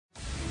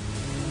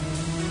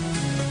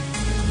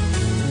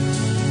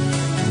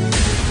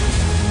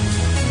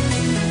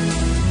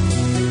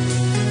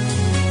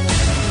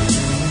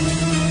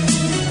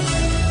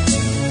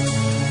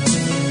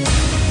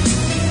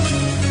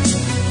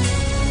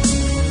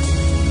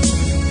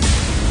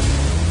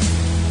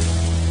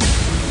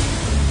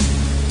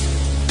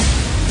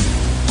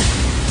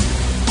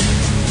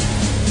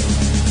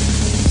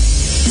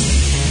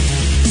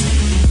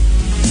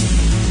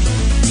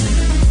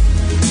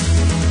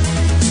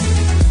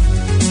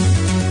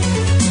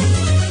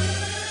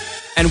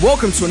and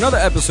welcome to another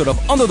episode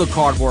of Under the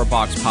Cardboard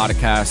Box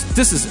Podcast.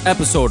 This is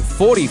episode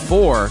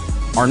 44.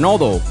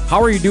 Arnaldo,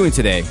 how are you doing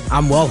today?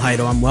 I'm well,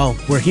 Heido. I'm well.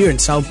 We're here in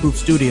Soundproof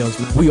Studios,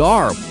 man. We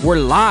are. We're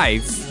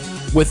live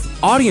with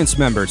audience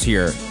members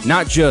here,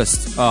 not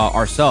just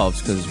ourselves,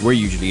 because we're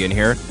usually in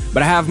here,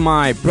 but I have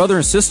my brother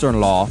and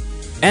sister-in-law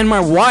and my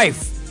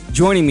wife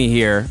joining me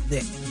here. The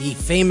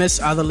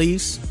famous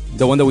Adalise.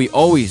 The one that we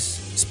always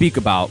speak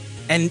about.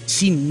 And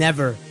she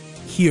never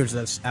hears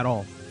us at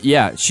all.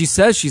 Yeah, she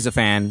says she's a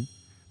fan,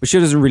 but she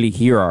doesn't really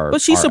hear our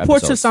But she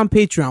supports episodes. us on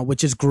Patreon,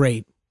 which is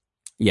great.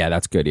 Yeah,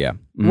 that's good, yeah.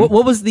 Mm-hmm.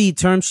 What was the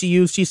term she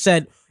used? She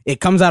said, it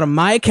comes out of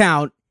my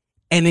account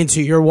and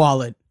into your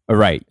wallet.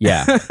 Right,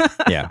 yeah,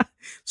 yeah.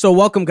 So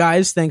welcome,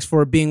 guys. Thanks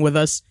for being with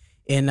us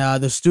in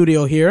the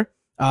studio here.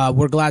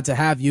 We're glad to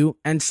have you.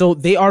 And so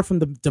they are from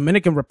the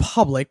Dominican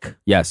Republic.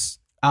 Yes.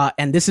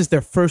 And this is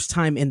their first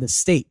time in the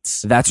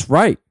States. That's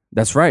right.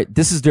 That's right.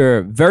 This is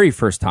their very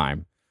first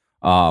time.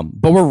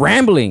 But we're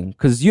rambling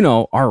because, you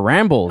know, our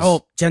rambles.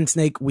 Oh, Jen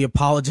Snake, we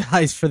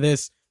apologize for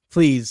this.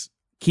 Please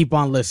keep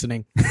on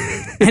listening.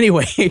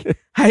 Anyway,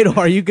 Heido,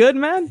 are you good,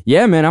 man?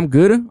 Yeah, man, I'm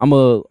good. I'm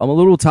a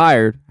little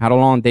tired. Had a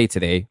long day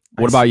today.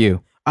 What about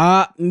you?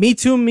 Me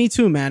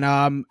too, man.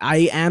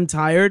 I am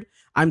tired.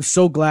 I'm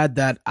so glad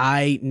that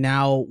I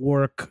now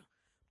work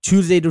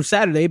Tuesday through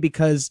Saturday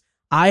because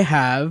I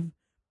have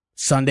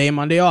Sunday and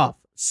Monday off.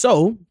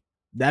 So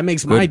that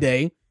makes my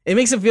day. It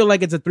makes it feel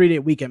like it's a 3-day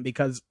weekend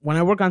because when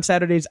I work on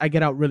Saturdays, I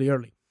get out really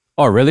early.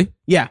 Oh, really?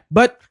 Yeah,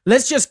 but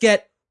let's just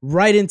get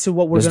right into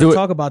what we're going to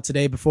talk about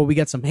today before we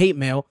get some hate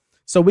mail.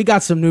 So we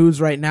got some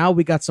news right now.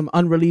 We got some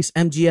unreleased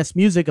MGS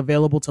music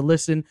available to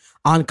listen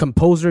on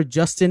composer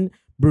Justin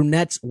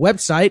Brunette's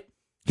website.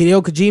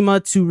 Hideo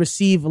Kojima to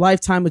receive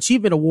Lifetime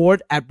Achievement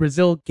Award at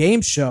Brazil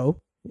Game Show.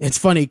 It's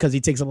funny because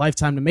he takes a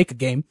lifetime to make a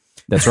game.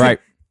 That's right.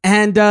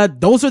 And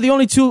those are the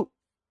only two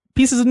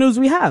pieces of news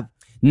we have.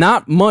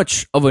 Not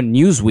much of a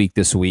news week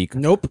this week.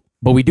 Nope.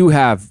 But we do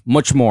have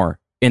much more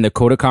in the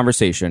Coda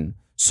Conversation.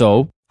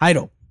 So,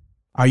 Heido,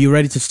 are you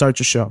ready to start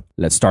your show?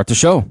 Let's start the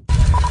show.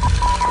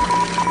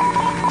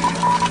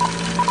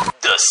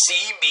 The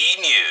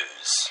CB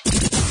News.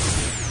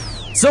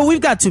 So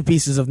we've got two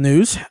pieces of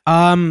news.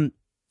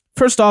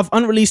 First off,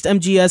 unreleased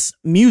MGS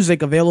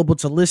music available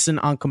to listen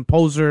on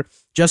composer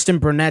Justin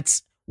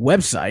Brunette's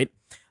website.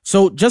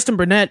 So Justin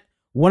Brunette,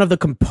 one of the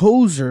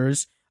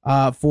composers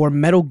for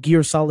Metal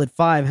Gear Solid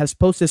 5, has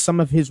posted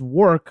some of his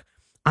work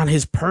on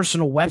his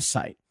personal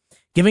website,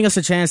 giving us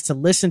a chance to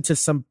listen to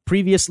some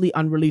previously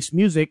unreleased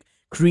music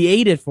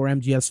created for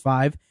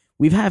MGS5.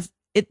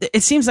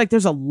 It seems like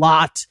there's a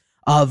lot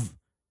of,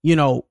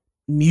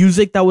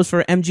 music that was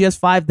for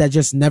MGS5 that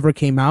just never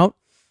came out.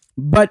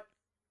 But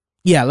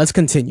yeah, let's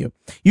continue.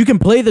 You can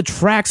play the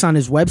tracks on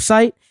his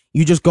website.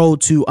 You just go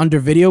to under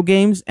video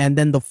games and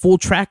then the full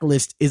track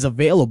list is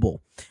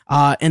available.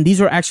 And these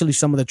are actually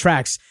some of the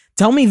tracks.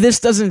 Tell me this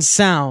doesn't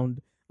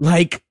sound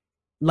like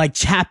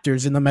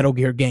chapters in the Metal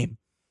Gear game.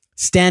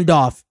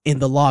 Standoff in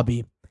the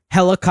lobby,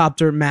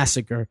 Helicopter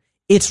Massacre,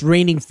 It's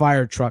Raining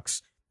Fire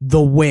Trucks,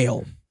 The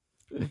Whale,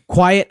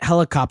 Quiet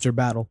Helicopter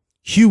Battle,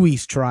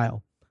 Huey's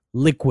Trial,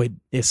 Liquid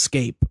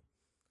Escape.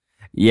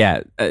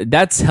 Yeah,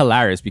 that's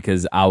hilarious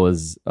because I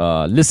was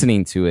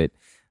listening to it.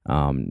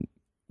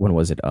 When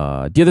was it?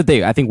 The other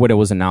day, I think when it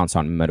was announced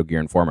on Metal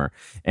Gear Informer.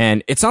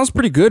 And it sounds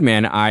pretty good,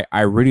 man.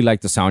 I really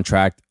like the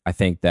soundtrack. I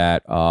think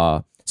that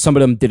some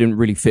of them didn't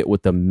really fit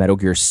with the Metal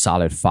Gear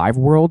Solid 5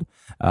 world.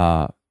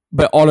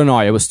 But all in all,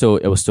 it was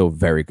still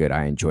very good.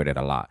 I enjoyed it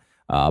a lot.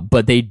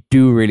 But they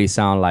do really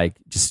sound like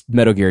just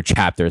Metal Gear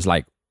chapters.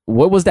 Like,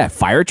 what was that?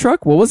 Fire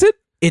truck? What was it?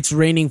 It's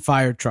Raining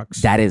Fire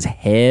Trucks. That is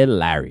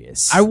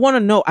hilarious. I want to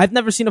know. I've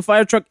never seen a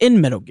fire truck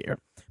in Metal Gear.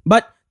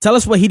 But tell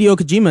us what Hideo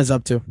Kojima is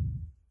up to.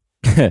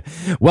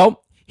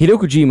 Well, Hideo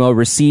Kojima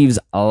receives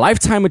a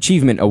Lifetime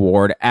Achievement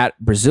Award at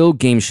Brazil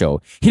Game Show.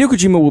 Hideo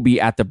Kojima will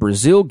be at the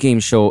Brazil Game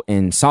Show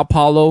in Sao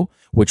Paulo,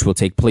 which will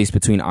take place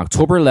between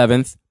October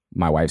 11th,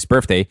 my wife's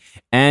birthday,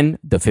 and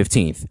the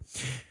 15th,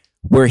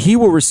 where he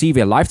will receive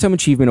a Lifetime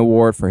Achievement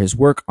Award for his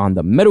work on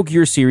the Metal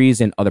Gear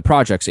series and other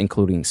projects,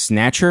 including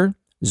Snatcher,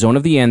 Zone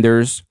of the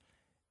Enders,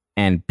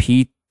 and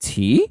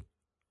PT.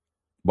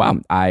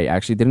 Wow, I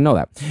actually didn't know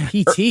that.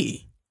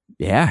 PT?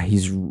 Yeah,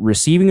 he's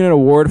receiving an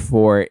award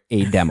for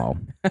a demo.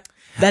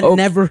 that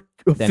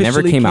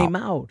never came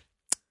out.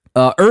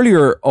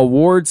 Earlier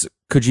awards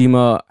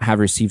Kojima have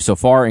received so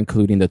far,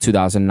 including the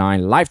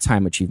 2009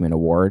 Lifetime Achievement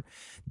Award,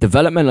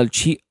 Development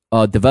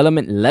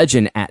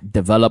Legend at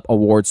Develop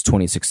Awards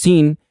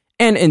 2016,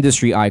 and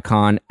Industry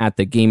Icon at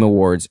the Game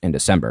Awards in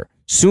December.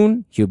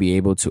 Soon, he'll be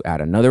able to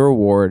add another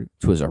award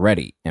to his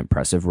already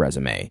impressive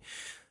resume.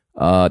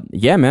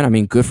 Yeah, man, I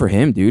mean, good for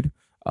him, dude.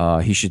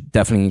 He should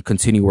definitely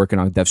continue working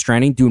on Death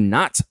Stranding. Do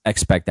not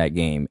expect that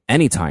game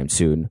anytime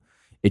soon.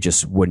 It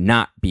just would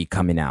not be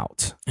coming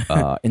out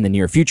in the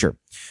near future.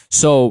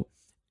 So,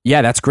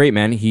 yeah, that's great,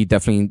 man. He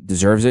definitely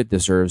deserves it.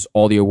 Deserves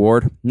all the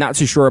award. Not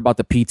too sure about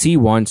the PT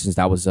one since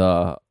that was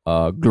a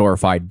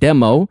glorified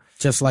demo.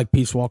 Just like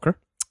Peace Walker.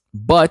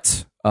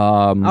 But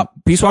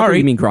Peace Walker, sorry.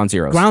 you mean Ground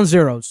Zeroes? Ground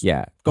Zeroes.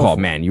 Yeah. Go Oh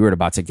for man, you were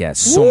about to get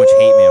so much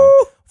hate mail.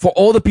 For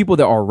all the people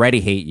that already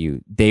hate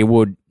you, they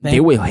will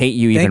hate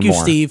you even Thank you,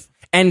 more. Steve.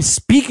 And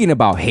speaking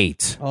about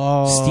hate,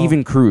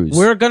 Steven Cruz.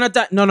 We're gonna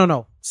die.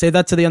 No. Say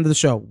that to the end of the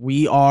show.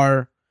 We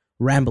are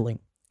rambling.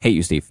 Hate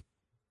you, Steve.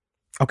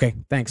 Okay,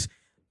 thanks.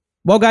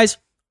 Well, guys,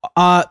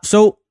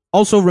 so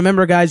also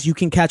remember, guys, you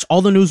can catch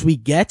all the news we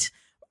get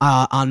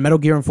on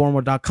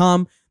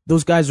MetalGearInformer.com.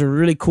 Those guys are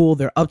really cool.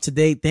 They're up to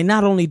date. They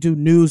not only do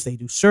news, they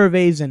do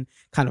surveys and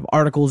kind of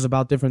articles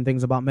about different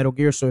things about Metal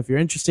Gear. So if you're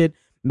interested,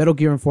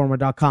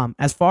 MetalGearInformer.com.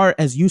 As far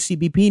as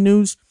UCBP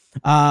news,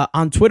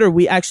 on Twitter,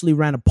 we actually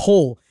ran a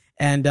poll,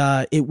 and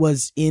it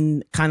was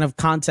in kind of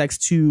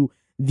context to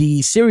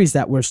the series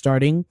that we're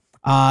starting.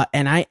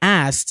 And I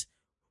asked,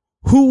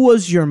 who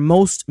was your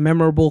most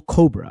memorable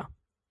Cobra?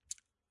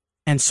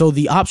 And so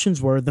the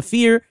options were the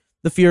fear,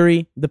 the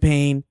fury, the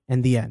pain,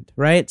 and the end,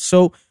 right?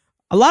 So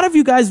a lot of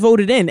you guys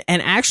voted in,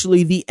 and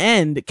actually the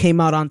end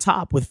came out on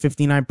top with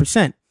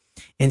 59%.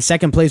 In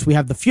second place, we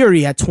have the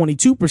fury at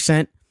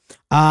 22%,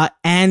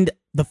 and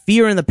the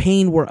fear and the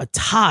pain were a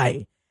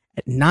tie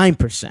at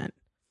 9%.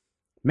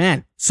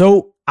 Man,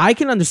 so I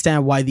can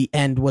understand why the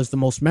end was the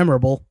most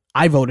memorable.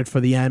 I voted for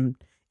the end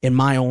in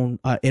my own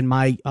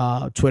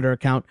Twitter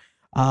account.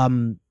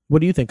 What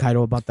do you think,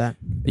 Kaido, about that?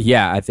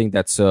 Yeah, I think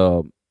that's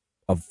a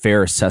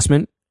fair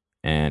assessment,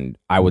 and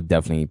I would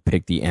definitely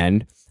pick the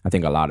end. I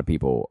think a lot of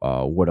people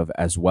would have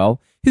as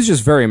well. He's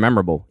just very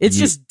memorable. It's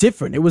just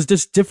different. It was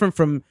just different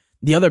from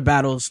the other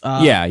battles.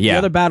 Yeah. The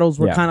other battles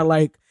were kind of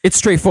like... It's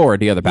straightforward,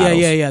 the other battles.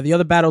 Yeah. The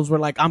other battles were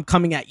like, I'm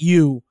coming at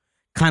you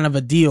kind of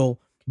a deal.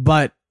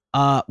 But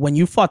when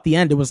you fought the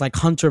end, it was like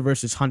Hunter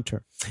versus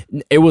Hunter.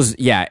 It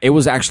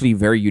was actually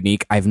very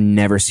unique. I've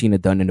never seen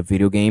it done in a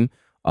video game.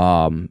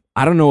 I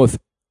don't know if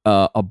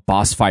a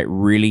boss fight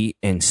really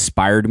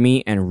inspired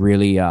me and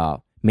really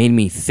made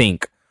me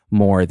think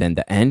more than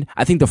the end.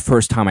 I think the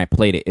first time I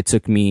played it, it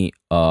took me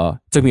a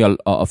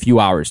few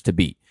hours to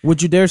beat.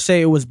 Would you dare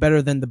say it was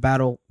better than the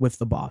battle with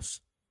the boss?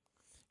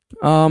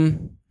 It's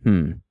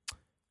a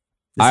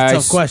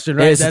tough question,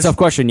 right? It's a tough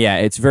question. Yeah,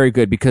 it's very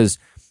good because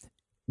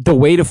the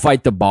way to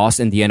fight the boss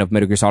in the end of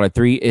Metal Gear Solid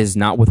 3 is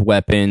not with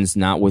weapons,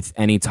 not with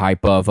any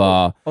type of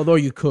although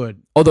you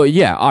could. Although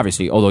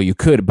you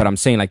could, but I'm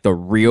saying like the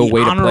real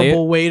way to play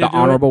it, the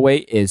honorable way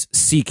is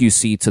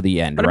CQC to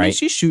the end, but right? I mean,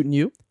 she's shooting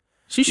you.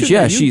 She's shooting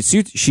at you.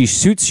 she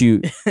shoots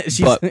you,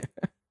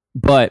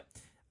 but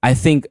I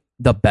think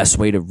the best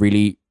way to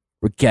really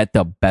get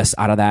the best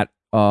out of that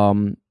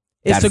fight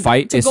is to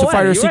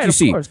fight her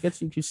CQC. Of course, get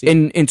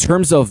CQC. In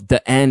terms of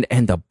the end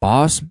and the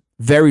boss,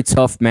 very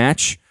tough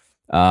match.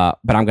 But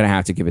I'm gonna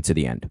have to give it to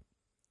the end.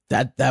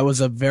 That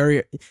was a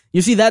very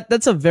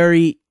that's a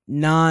very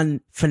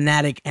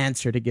non-fanatic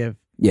answer to give.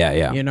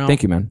 Yeah. You know?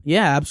 Thank you, man.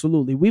 Yeah,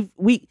 absolutely.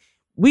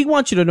 We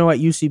want you to know at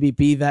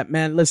UCBP that,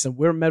 man, listen,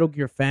 we're Metal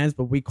Gear fans,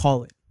 but we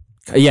call it.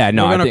 Yeah,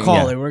 no, we're gonna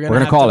call it. We're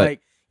gonna call it.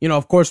 Like, you know,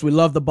 of course, we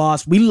love the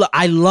boss.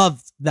 I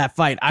loved that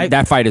fight.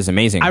 That fight is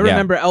amazing. I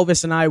remember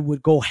Elvis and I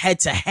would go head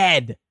to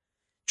head,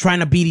 trying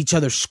to beat each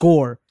other's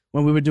score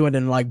when we were doing it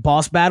in like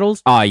boss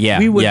battles. Yeah.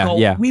 We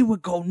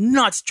would go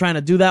nuts trying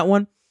to do that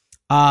one.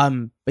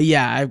 But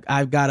yeah,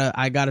 I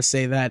gotta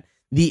say that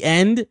the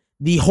end,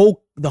 the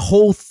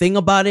whole thing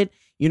about it,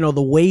 you know,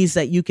 the ways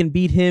that you can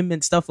beat him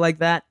and stuff like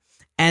that.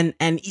 And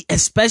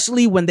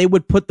especially when they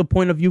would put the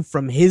point of view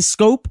from his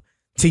scope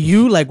to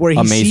you, like where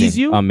he sees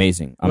you.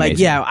 Amazing. Like,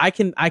 yeah, I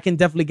can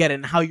definitely get it.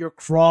 And how you're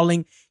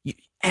crawling.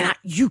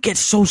 You get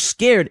so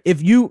scared.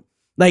 If you,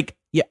 like,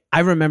 yeah, I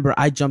remember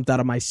I jumped out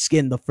of my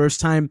skin the first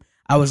time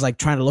I was like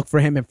trying to look for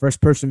him in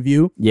first person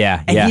view.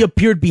 Yeah. And he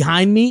appeared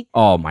behind me.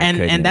 Oh my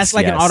goodness. And that's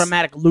like an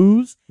automatic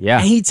lose. Yeah.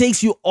 And he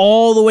takes you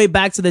all the way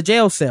back to the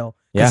jail cell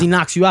because he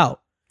knocks you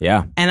out.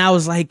 Yeah. And I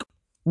was like,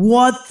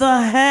 what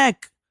the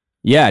heck?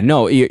 Yeah,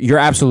 no, you're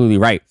absolutely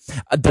right.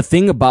 The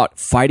thing about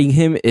fighting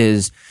him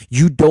is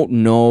you don't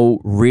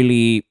know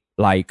really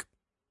like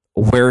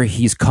where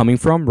he's coming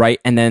from, right?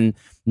 And then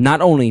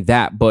not only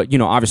that, but you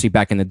know, obviously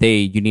back in the day,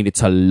 you needed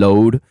to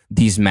load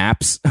these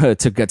maps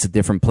to get to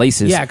different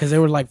places. Yeah, because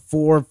there were like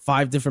 4 or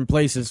 5 different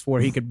places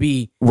where he could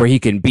be.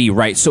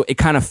 Right? So it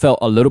kind of felt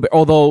a little bit,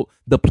 although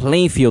the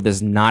playing field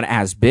is not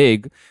as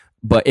big,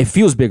 but it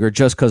feels bigger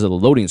just because of the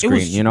loading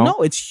screen, you know?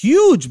 No, it's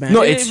huge, man.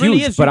 No, it's really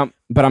huge, is.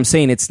 but I'm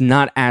saying it's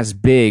not as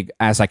big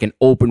as like an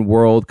open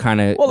world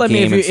kind of. Well, I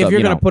mean, game if you're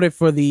gonna know. put it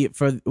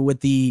with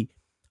the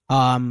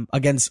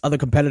against other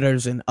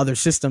competitors and other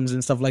systems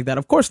and stuff like that,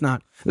 of course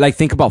not. Like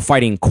think about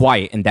fighting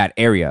Quiet in that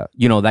area.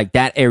 You know, like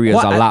that area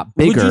is a lot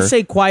bigger. Would you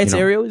say Quiet's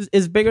area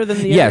is bigger than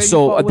the area? Yeah.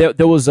 So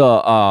there was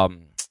a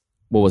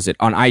what was it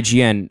on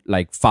IGN,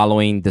 like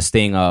following this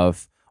thing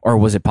of. Or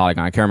was it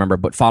Polygon? I can't remember,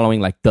 but following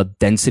like the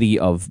density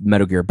of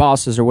Metal Gear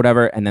bosses or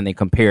whatever, and then they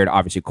compared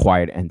obviously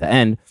Quiet and the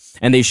End,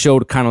 and they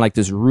showed kind of like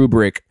this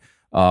rubric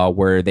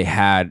where they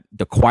had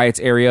the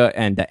Quiet's area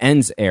and the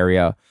End's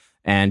area,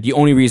 and the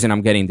only reason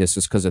I'm getting this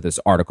is because of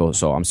this article,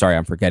 so I'm sorry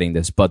I'm forgetting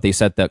this, but they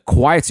said the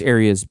Quiet's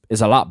area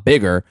is a lot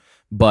bigger,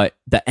 but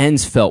the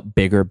ends felt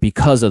bigger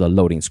because of the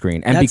loading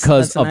screen and That's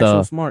because an of the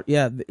actual smart,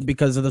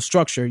 because of the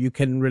structure. You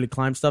can really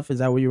climb stuff. Is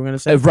that what you were gonna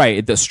say?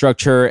 right, the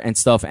structure and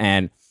stuff,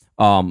 and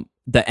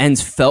the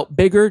ends felt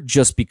bigger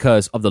just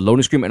because of the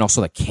loading screen and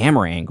also the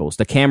camera angles.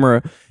 The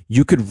camera,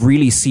 you could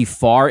really see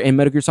far in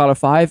Metal Gear Solid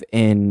 5.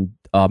 In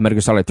Metal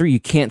Gear Solid 3, you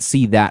can't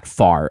see that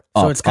far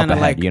up, So it's kind of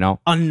ahead, like you know?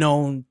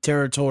 unknown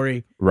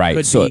territory, Right.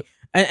 Could So be.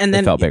 And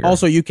then felt bigger.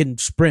 also you can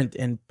sprint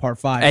in part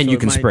 5, and so you it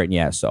can might- sprint,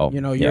 yeah. So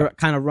You know, yeah. you're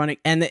kind of running,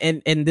 and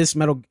in this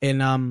Metal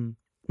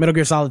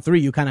Gear Solid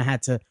 3, you kind of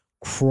had to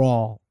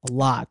crawl a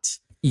lot.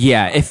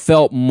 Yeah, it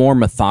felt more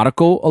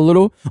methodical a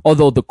little.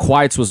 Although the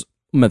quiets was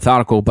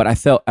methodical, but I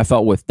felt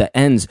with the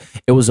ends,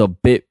 it was a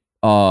bit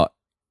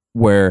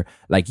where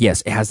like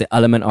yes, it has the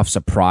element of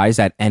surprise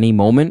at any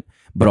moment,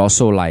 but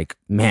also like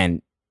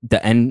man,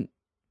 the end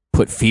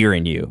put fear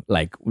in you.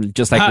 Like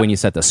just like when you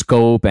set the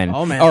scope and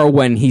Oh, man. or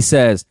when he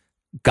says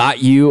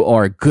got you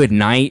or good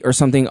night or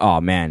something.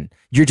 Oh man,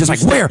 you're just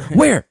like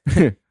where?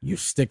 You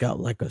stick out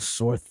like a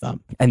sore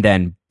thumb. And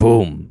then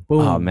boom.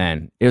 Boom. Oh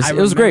man, it was I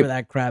great. remember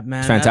that crap,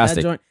 man. It's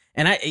fantastic. That joint,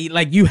 and I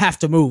like you have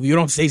to move. You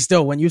don't stay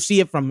still when you see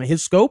it from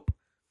his scope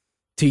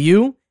to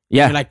you.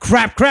 Yeah, You're like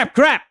crap.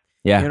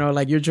 yeah. You know,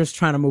 like you're just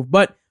trying to move.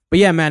 But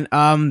yeah, man.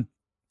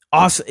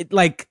 Also,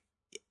 like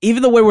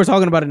even the way we're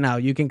talking about it now,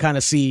 you can kind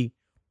of see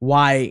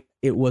why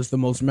it was the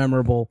most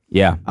memorable.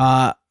 Yeah.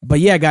 But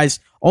yeah, guys.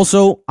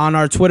 Also on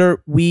our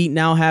Twitter, we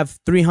now have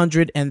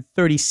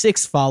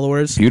 336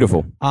 followers.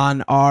 Beautiful.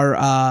 On our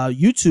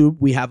YouTube,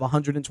 we have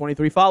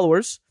 123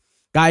 followers.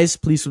 Guys,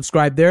 please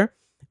subscribe there.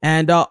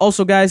 And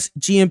also, guys,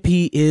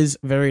 GMP is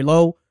very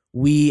low.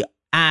 We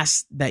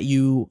ask that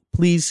you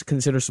please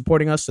consider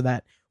supporting us so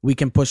that we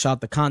can push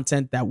out the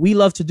content that we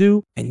love to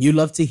do and you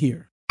love to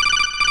hear.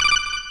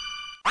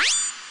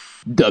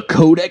 The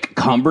Codec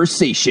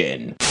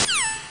Conversation.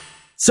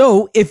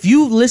 So if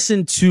you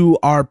listened to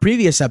our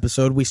previous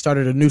episode, we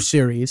started a new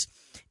series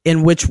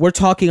in which we're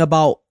talking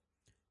about,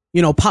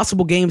 you know,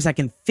 possible games that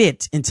can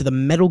fit into the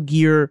Metal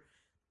Gear,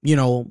 you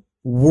know,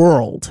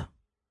 world,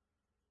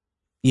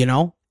 you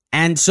know?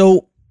 And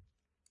so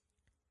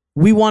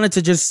we wanted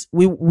to just,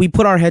 we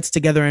put our heads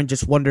together and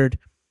just wondered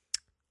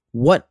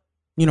what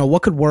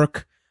could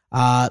work.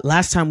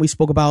 Last time we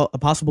spoke about a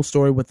possible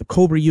story with the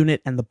Cobra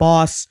unit and the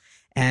boss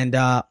and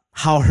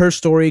how her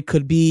story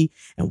could be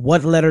and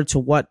what led her to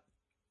what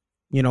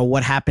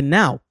happened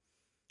now.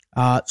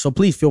 So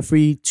please feel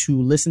free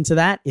to listen to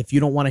that. If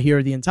you don't want to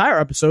hear the entire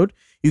episode,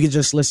 you can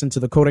just listen to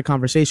the Codec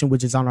Conversation,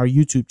 which is on our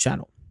YouTube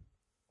channel.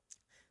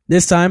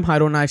 This time,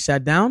 Heido and I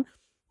sat down.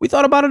 We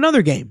thought about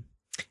another game.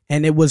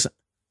 And it was,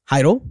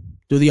 Heido,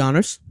 do the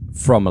honors.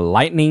 From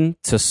lightning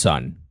to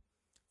sun.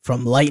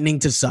 From lightning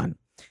to sun.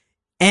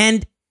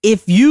 And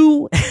if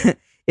you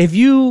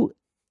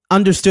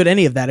understood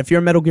any of that, if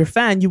you're a Metal Gear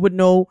fan, you would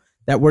know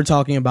that we're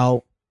talking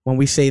about, when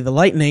we say the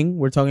lightning,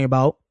 we're talking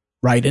about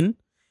Raiden.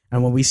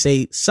 And when we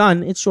say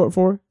sun, it's short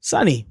for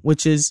Sunny,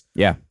 which is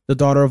the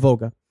daughter of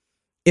Oga.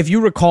 If you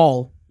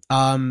recall,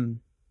 Raiden's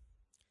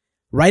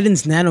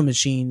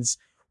nanomachines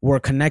were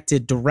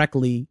connected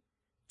directly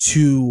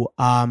to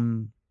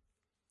Oga's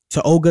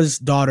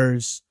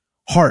daughter's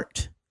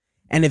heart.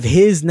 And if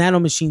his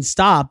nanomachine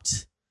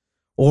stopped,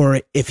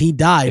 or if he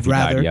died,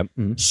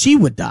 she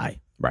would die.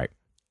 Right.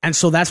 And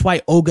so that's why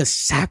Oga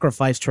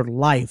sacrificed her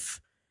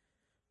life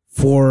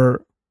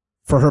for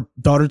her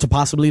daughter to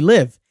possibly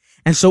live.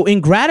 And so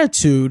in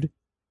gratitude,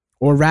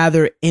 or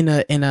rather in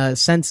a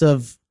sense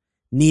of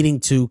needing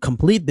to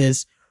complete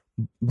this,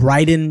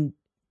 Raiden,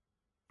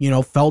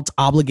 felt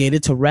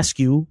obligated to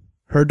rescue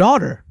her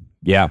daughter.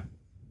 Yeah.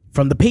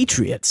 From the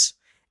Patriots.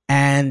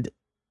 And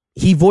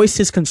he voiced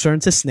his concern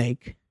to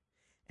Snake,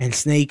 and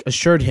Snake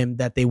assured him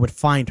that they would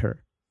find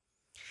her.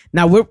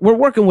 Now we're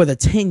working with a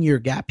 10-year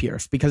gap here,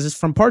 because it's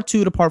from part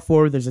 2 to part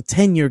 4. There's a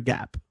 10-year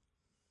gap.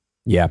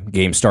 Yeah.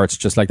 Game starts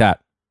just like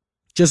that.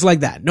 Just like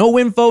that. No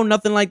info,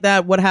 nothing like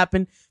that. What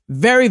happened?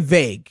 Very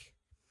vague,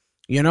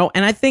 And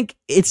I think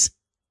it's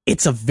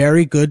a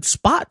very good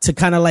spot to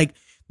kind of like,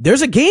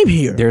 there's a game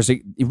here.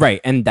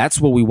 Right. And that's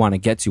what we want to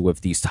get to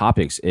with these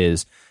topics,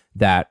 is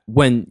that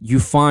when you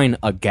find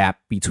a gap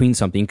between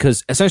something,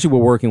 because essentially what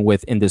we're working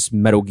with in this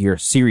Metal Gear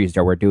series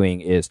that we're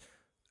doing is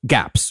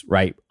gaps,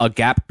 right? A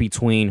gap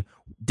between,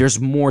 there's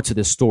more to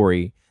the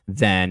story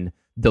than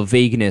the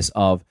vagueness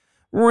of,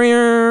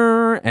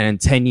 and in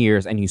 10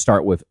 years, and you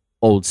start with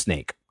old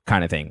Snake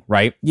kind of thing,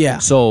 right? Yeah.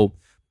 So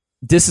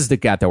this is the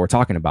gap that we're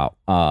talking about.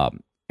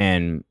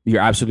 And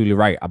you're absolutely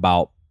right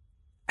about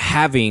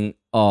having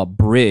a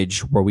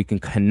bridge where we can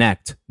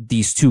connect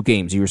these two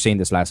games. You were saying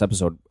this last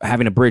episode,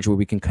 having a bridge where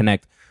we can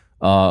connect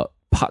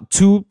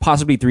 2,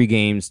 possibly 3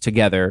 games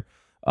together,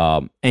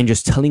 and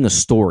just telling a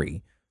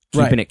story,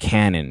 keeping it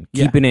canon,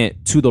 keeping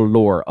it to the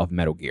lore of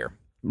Metal Gear.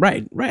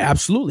 Right,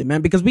 absolutely,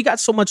 man, because we got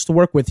so much to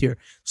work with here.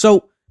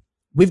 So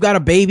we've got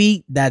a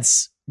baby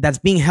that's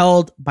being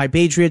held by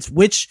Patriots,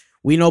 which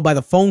we know by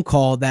the phone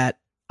call that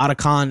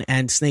Otacon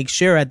and Snake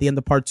share at the end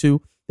of part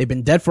 2. They've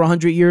been dead for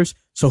 100 years,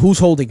 so who's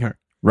holding her?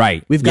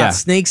 Right. We've got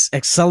Snake's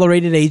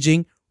accelerated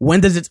aging. when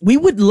does it? We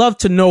would love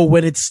to know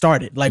when it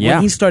started. Like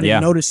when he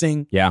started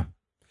noticing. Yeah.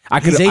 I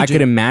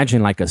could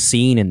imagine like a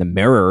scene in the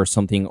mirror or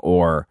something,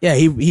 or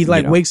he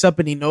like wakes up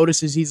and he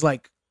notices he's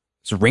like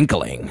it's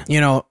wrinkling,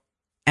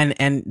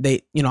 and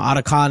they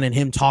Oda Khan and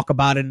him talk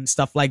about it and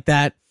stuff like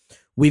that.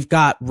 We've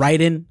got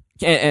Raiden.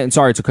 And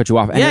sorry to cut you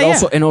off. And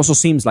it also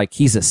seems like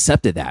he's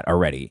accepted that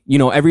already.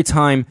 Every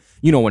time,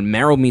 when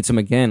Meryl meets him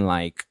again,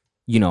 like,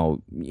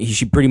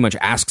 she pretty much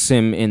asks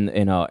him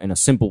in a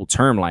simple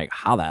term, like,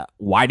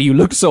 why do you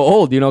look so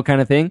old,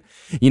 kind of thing,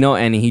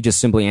 and he just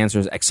simply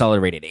answers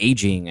accelerated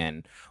aging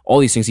and all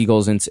these things. He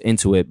goes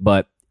into it,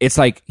 but it's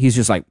like, he's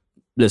just like,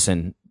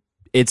 listen,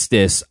 it's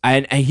this.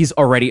 And he's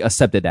already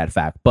accepted that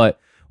fact. But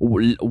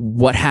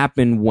what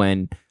happened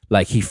when,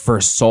 like, he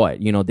first saw it,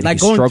 did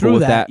like he struggle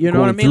with that? You know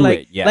what I mean?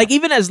 Like, like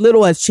even as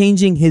little as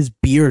changing his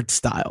beard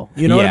style,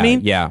 you know what I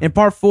mean? Yeah. In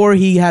part 4,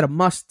 he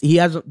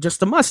has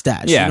just a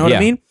mustache. Yeah, you know what I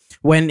mean?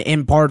 When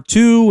in part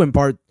 2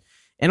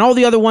 and all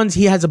the other ones,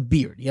 he has a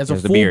beard. He has a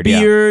full beard.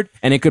 Yeah.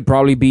 And it could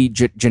probably be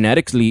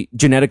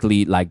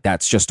genetically, like,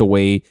 that's just a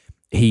way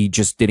he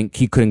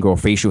couldn't grow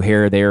facial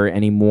hair there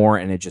anymore.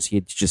 And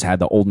he just had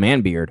the old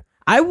man beard.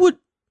 I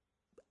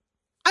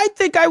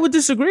think I would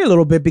disagree a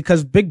little bit,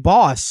 because Big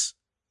Boss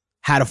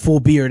had a full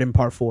beard in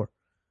part 4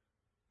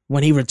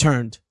 when he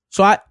returned.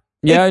 So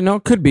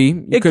could be.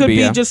 It could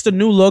be just a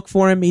new look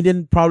for him. He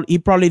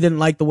probably didn't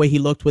like the way he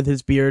looked with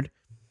his beard.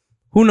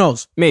 Who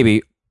knows?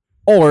 Maybe.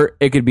 Or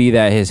it could be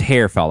that his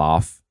hair fell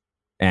off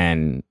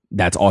and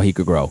that's all he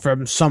could grow.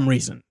 For some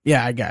reason.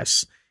 Yeah, I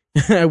guess.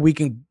 We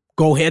can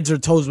go heads or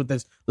toes with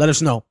this. Let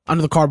us know.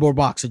 Under the cardboard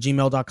box at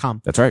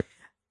gmail.com. That's right.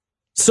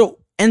 So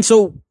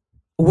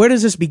where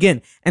does this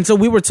begin? And so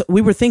we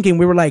were thinking,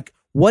 we were like,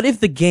 what if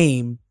the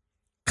game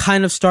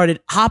kind of started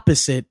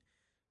opposite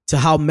to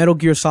how Metal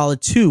Gear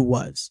Solid 2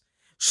 was?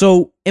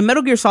 So in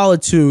Metal Gear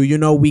Solid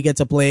 2, we get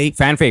to play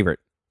fan favorite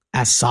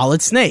as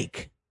Solid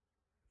Snake,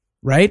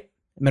 right?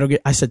 Metal Gear,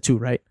 I said 2,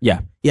 right?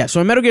 Yeah. Yeah.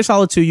 So in Metal Gear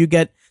Solid 2, you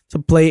get to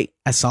play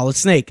as Solid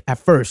Snake at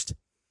first.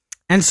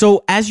 And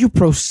so as you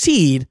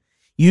proceed,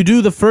 you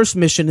do the first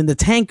mission in the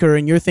tanker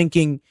and you're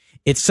thinking,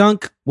 it's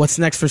sunk. What's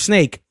next for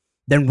Snake?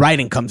 Then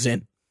Raiden comes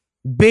in.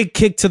 Big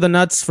kick to the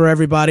nuts for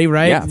everybody,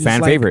 right? Yeah,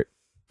 fan favorite.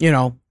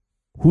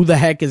 Who the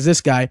heck is this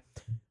guy?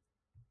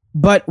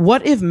 But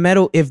what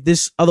if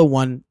this other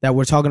one that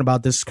we're talking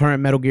about, this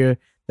current Metal Gear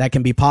that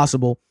can be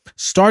possible,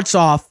 starts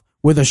off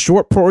with a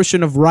short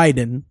portion of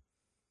Raiden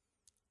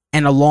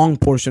and a long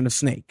portion of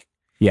Snake?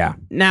 Yeah.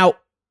 Now,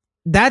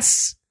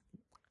 that's,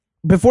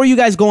 before you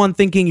guys go on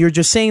thinking you're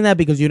just saying that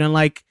because you didn't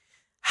like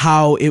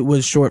how it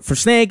was short for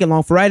Snake and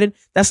long for Raiden.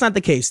 That's not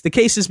the case. The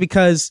case is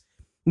because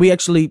we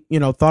actually,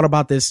 thought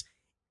about this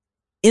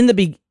in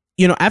the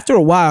after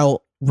a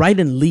while,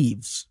 Raiden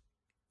leaves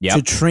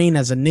to train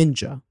as a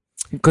ninja.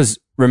 Because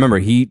remember,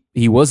 he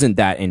wasn't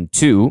that in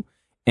 2,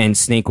 and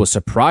Snake was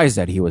surprised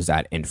that he was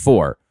that in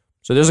 4.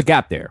 So there's a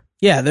gap there.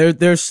 Yeah,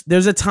 there's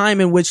a time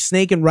in which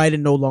Snake and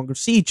Raiden no longer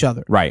see each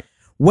other. Right.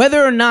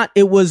 Whether or not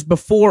it was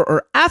before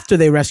or after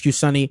they rescue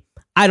Sonny,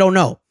 I don't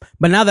know.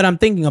 But now that I'm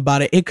thinking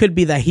about it, it could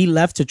be that he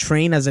left to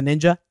train as a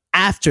ninja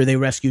after they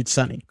rescued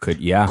Sonny. Could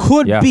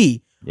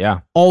be.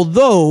 Yeah.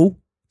 Although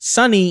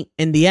Sonny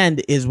in the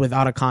end is with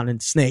Oda Khan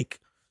and Snake.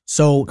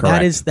 So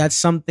Correct. that's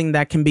something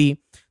that can be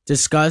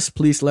discussed.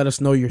 Please let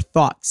us know your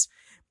thoughts.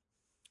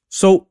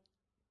 So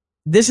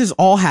this is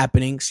all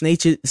happening.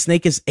 Snake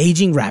is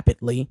aging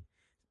rapidly.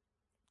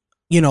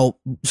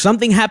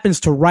 Something happens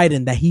to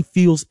Raiden that he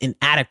feels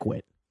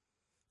inadequate,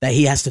 that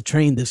he has to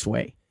train this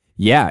way.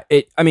 Yeah.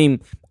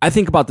 I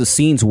think about the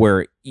scenes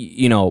where,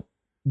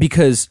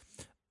 because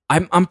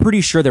I'm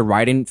pretty sure that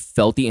Raiden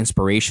felt the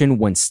inspiration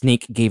when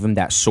Snake gave him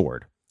that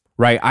sword,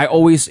 right?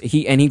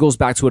 He goes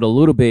back to it a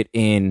little bit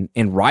in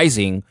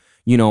Rising,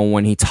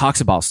 when he talks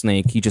about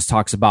Snake, he just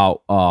talks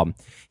about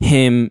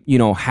him,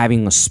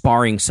 having a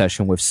sparring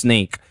session with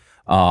Snake,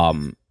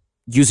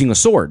 using a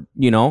sword,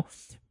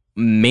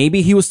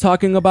 Maybe he was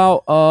talking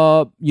about,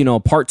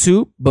 part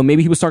 2, but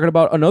maybe he was talking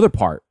about another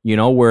part,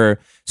 where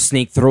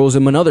Snake throws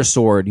him another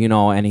sword,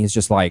 and he's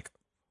just like,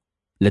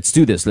 let's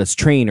do this, let's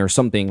train or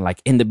something,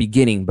 like in the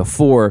beginning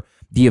before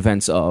the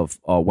events of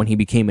when he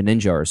became a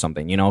ninja or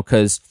something,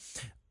 because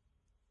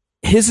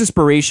his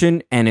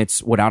inspiration, and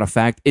it's without a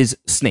fact, is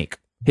Snake.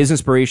 His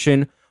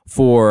inspiration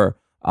for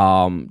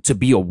to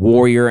be a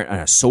warrior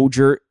and a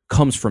soldier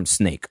comes from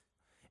Snake.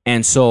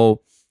 And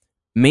so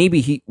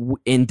maybe he,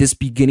 in this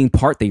beginning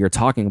part that you're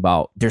talking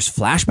about, there's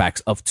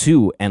flashbacks of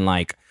 2 and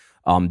like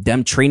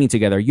them training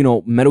together.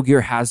 Metal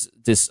Gear has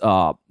this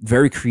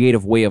very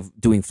creative way of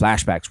doing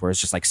flashbacks where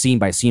it's just like scene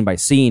by scene by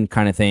scene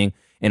kind of thing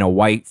in a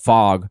white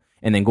fog,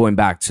 and then going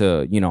back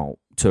to,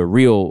 to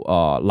real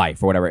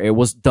life or whatever. It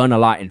was done a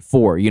lot in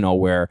 4,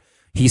 where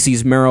he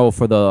sees Meryl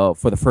for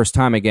the first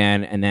time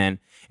again, and then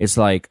it's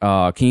like,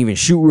 can you even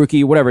shoot,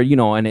 rookie, whatever,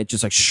 and it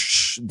just like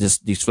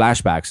these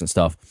flashbacks and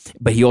stuff.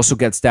 But he also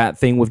gets that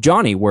thing with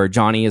Johnny where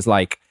Johnny is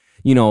like,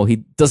 he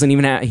doesn't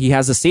even he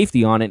has a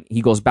safety on it.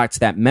 He goes back to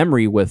that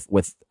memory with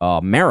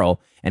Meryl,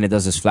 and it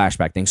does this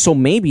flashback thing. So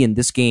maybe in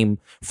this game,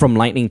 From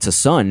Lightning to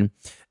Sun,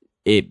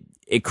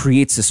 it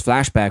creates this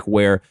flashback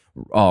where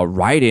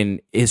Raiden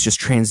is just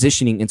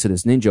transitioning into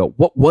this ninja.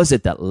 What was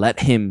it that led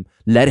him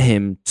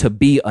to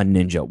be a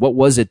ninja? What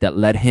was it that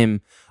led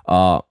him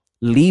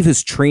leave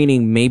his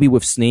training, maybe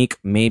with Snake,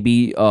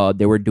 maybe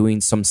they were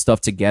doing some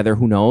stuff together,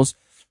 who knows?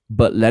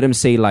 But let him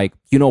say, like,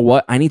 you know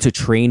what? I need to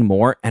train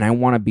more and I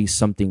want to be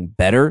something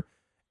better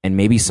and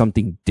maybe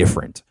something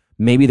different.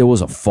 Maybe there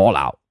was a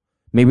fallout.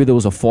 Maybe there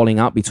was a falling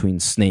out between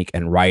Snake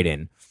and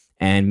Raiden.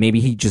 And maybe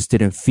he just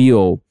didn't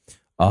feel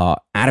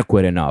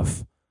adequate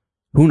enough.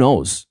 Who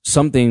knows?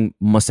 Something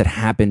must have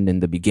happened in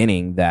the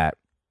beginning that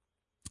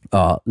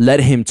led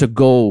him to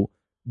go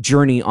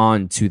journey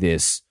on to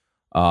this,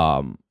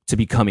 to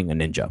becoming a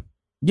ninja.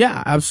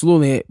 Yeah,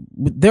 absolutely.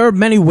 There are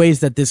many ways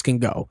that this can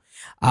go.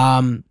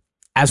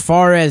 As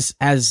far as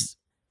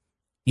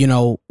you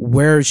know,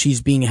 where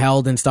she's being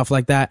held and stuff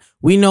like that,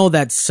 we know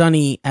that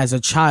Sunny as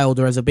a child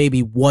or as a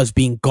baby was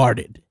being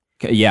guarded.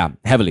 Yeah,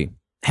 heavily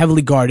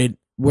guarded.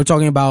 We're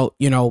talking about,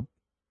 you know,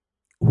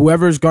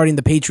 whoever's guarding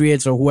the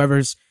Patriots or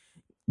whoever's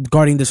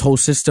guarding this whole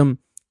system.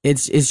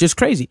 It's just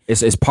crazy.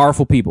 It's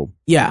powerful people.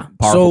 Yeah.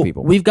 Powerful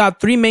people. We've got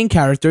three main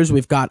characters.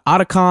 We've got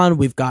Otacon,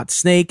 we've got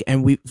Snake,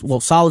 and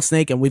Solid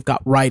Snake, and we've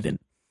got Raiden.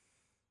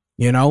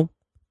 You know?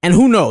 And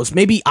who knows?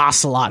 Maybe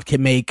Ocelot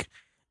can make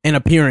an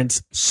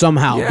appearance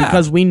somehow,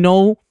 because we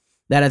know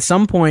that at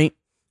some point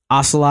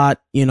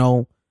Ocelot, you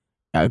know,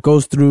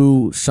 goes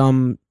through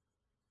some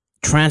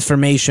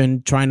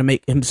transformation trying to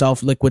make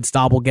himself Liquid's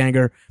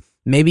doppelganger.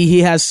 Maybe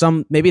he has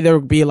some, maybe there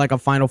would be like a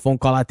final phone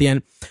call at the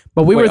end.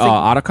 But we were thinking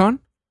Otacon?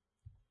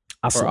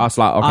 Ocelot. Or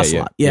Ocelot? Okay,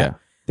 Ocelot, yeah. I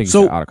think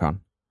So- you said Otacon.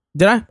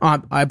 Did I?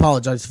 I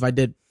apologize if I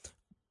did.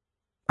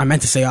 I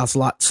meant to say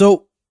Ocelot.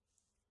 So,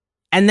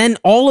 and then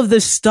all of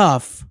this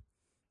stuff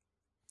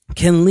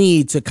can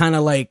lead to kind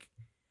of like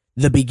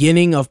the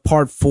beginning of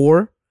part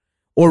 4,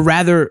 or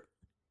rather,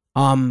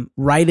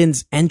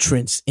 Raiden's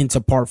entrance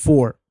into part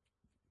 4.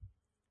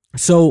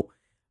 So,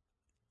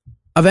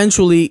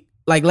 eventually,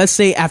 like, let's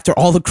say after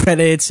all the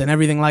credits and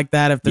everything like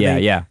that, after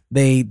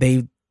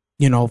they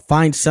you know,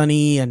 find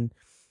Sunny and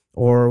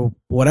or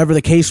whatever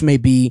the case may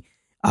be,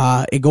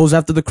 it goes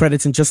after the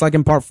credits, and just like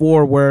in part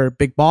 4 where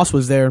Big Boss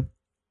was there,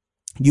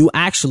 you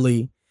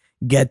actually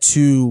get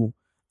to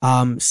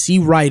see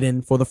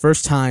Raiden for the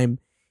first time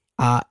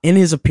in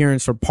his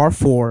appearance for part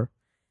 4,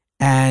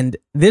 and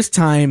this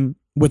time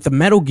with the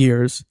Metal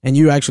Gears, and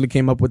you actually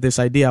came up with this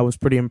idea. I was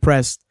pretty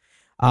impressed.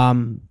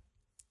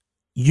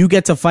 You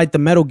get to fight the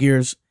Metal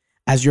Gears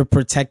as you're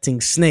protecting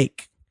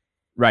Snake.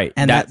 Right.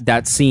 And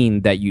that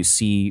scene that you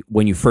see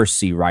when you first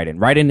see Raiden.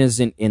 Raiden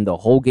isn't in the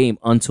whole game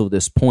until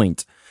this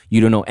point.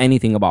 You don't know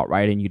anything about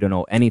Raiden. You don't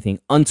know anything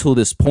until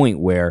this point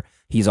where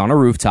he's on a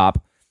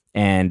rooftop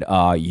and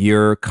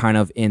you're kind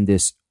of in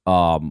this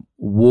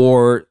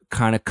war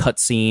kind of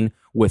cutscene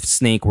with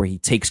Snake where he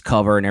takes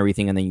cover and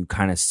everything, and then you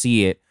kind of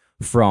see it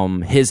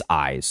from his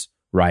eyes,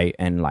 right?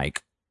 And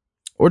like,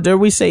 or dare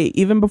we say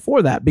even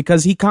before that,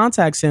 because he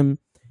contacts him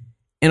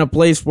in a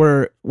place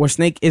where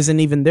Snake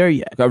isn't even there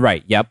yet.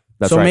 Right. Yep.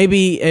 That's so right.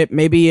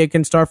 maybe it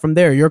can start from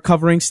there. You're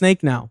covering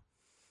Snake now,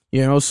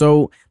 you know.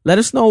 So let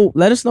us know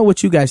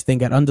what you guys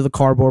think at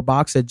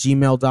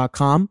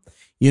underthecardboardbox@gmail.com.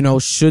 You know,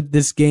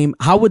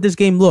 how would this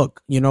game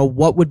look? You know,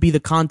 what would be the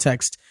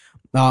context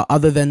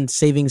other than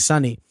saving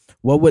Sunny?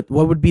 What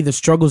would be the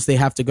struggles they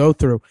have to go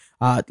through?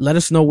 Let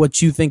us know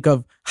what you think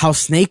of how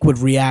Snake would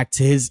react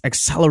to his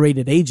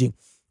accelerated aging.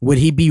 Would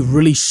he be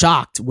really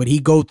shocked? Would he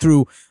go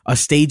through a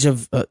stage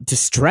of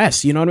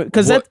distress? You know,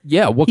 because what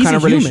kind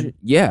of relationship? Human.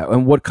 Yeah,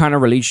 and what kind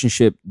of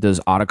relationship does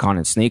Otacon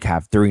and Snake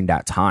have during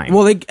that time?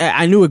 Well,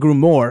 I knew it grew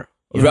more.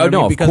 You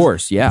know of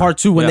course, yeah. Part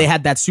 2, when they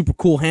had that super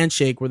cool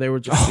handshake where they were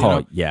just, you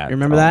know, yeah. You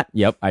remember that?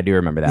 Yep, I do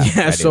remember that.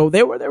 Yeah, so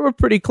they were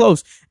pretty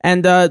close,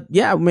 and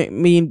yeah, I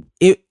mean,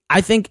 I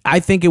think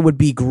it would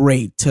be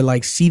great to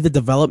like see the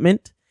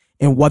development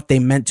and what they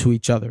meant to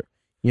each other,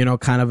 you know,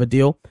 kind of a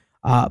deal.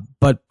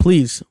 But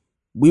please,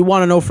 we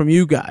want to know from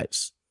you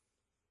guys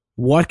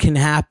what can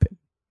happen.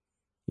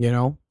 You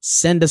know,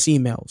 send us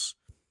emails,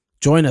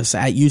 join us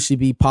at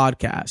UCB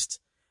Podcast.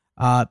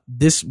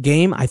 This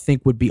game, I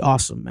think, would be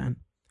awesome, man.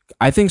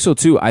 I think so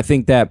too. I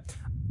think that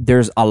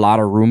there's a lot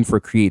of room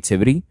for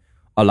creativity,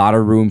 a lot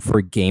of room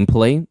for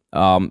gameplay.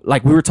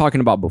 Like we were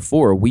talking about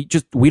before, we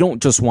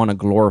don't just want a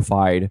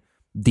glorified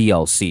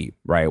DLC,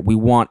 right? We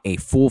want a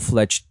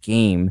full-fledged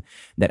game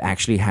that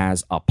actually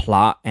has a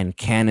plot and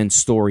canon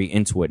story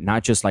into it,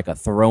 not just like a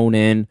thrown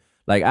in,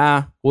 like,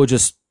 we'll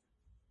just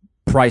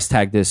price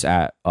tag this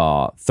at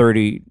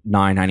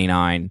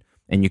 $39.99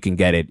 and you can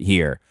get it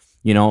here.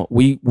 You know,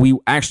 we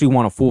actually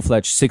want a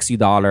full-fledged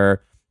 $60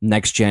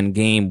 next-gen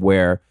game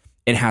where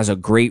it has a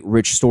great,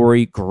 rich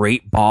story,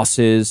 great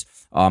bosses,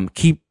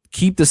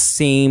 keep the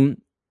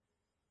same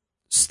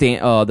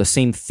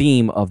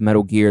theme of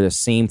Metal Gear, the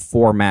same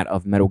format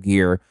of Metal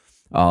Gear,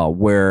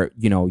 where,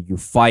 you know, you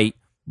fight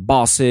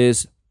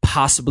bosses,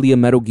 possibly a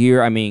Metal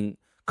Gear. I mean,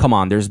 come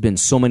on, there's been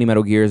so many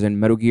Metal Gears, and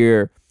Metal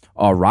Gear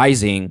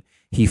Rising,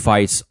 he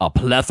fights a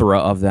plethora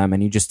of them,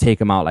 and you just take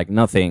them out like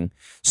nothing.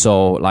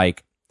 So,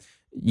 like,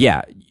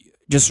 yeah,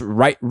 just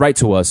write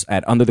to us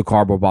at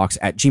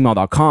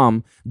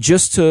underthecardboardbox@gmail.com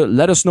just to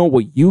let us know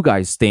what you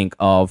guys think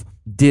of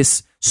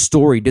this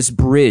story, this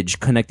bridge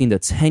connecting the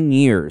 10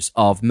 years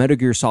of Metal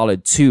Gear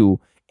Solid 2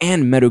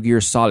 and Metal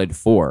Gear Solid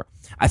 4.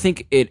 I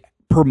think it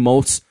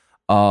promotes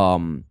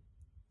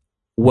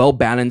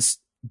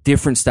well-balanced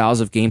different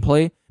styles of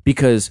gameplay,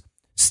 because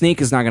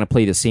Snake is not going to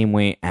play the same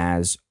way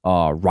as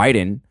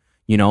Raiden,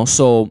 you know?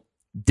 So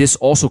this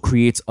also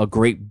creates a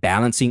great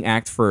balancing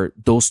act for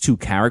those two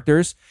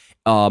characters.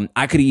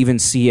 I could even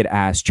see it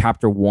as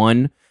chapter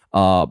 1,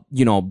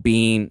 you know,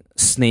 being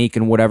Snake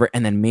and whatever,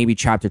 and then maybe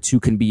chapter 2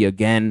 can be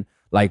again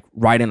like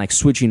Raiden, like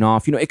switching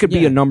off. You know, it could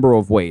be a number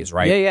of ways,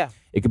 right? Yeah.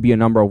 It could be a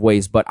number of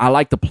ways, but I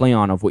like the play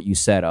on of what you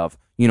said of,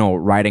 you know,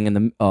 Raiden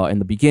in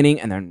the beginning,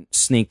 and then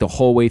Snake the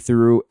whole way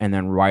through, and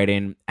then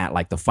Raiden at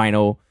like the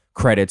final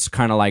credits,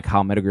 kind of like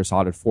how Metal Gear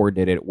Solid 4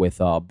 did it with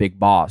Big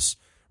Boss,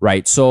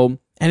 right? So,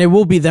 and it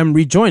will be them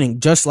rejoining,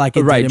 just like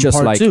it did in just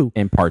part like 2.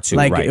 in part 2,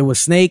 like right? it was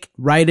Snake,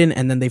 Raiden,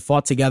 and then they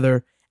fought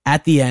together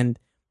at the end.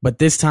 But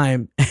this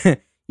time,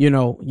 you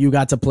know, you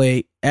got to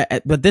play.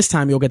 But this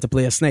time, you'll get to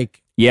play a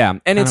Snake. Yeah,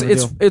 and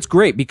it's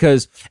great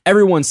because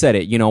everyone said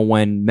it, you know,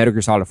 when Metal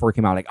Gear Solid 4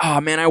 came out, like,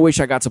 oh man, I wish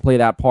I got to play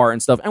that part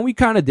and stuff. And we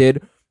kind of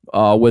did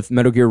with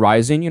Metal Gear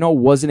Rising, you know,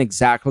 wasn't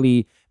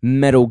exactly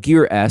Metal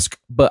Gear-esque,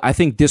 but I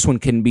think this one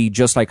can be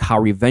just like how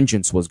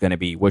Revengeance was going to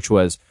be, which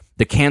was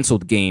the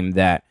canceled game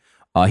that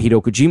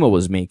Hideo Kojima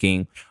was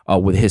making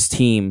with his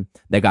team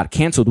that got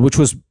canceled, which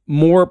was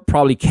more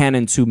probably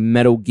canon to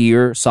Metal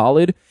Gear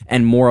Solid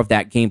and more of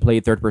that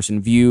gameplay,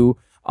 third-person view,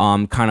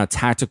 kind of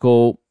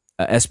tactical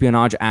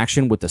espionage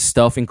action with the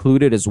stuff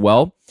included as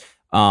well,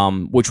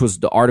 which was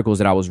the articles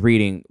that I was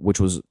reading, which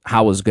was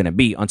how it was going to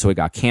be until it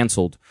got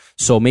canceled.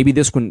 So maybe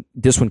this one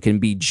can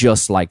be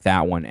just like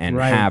that one and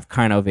have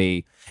kind of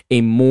a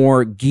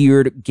more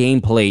geared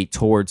gameplay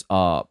towards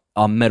a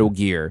Metal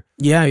Gear.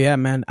 Yeah,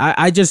 man.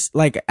 I just,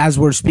 like, as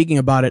we're speaking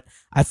about it,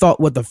 I thought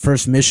what the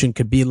first mission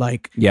could be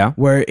like. Yeah.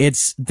 Where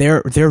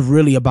they're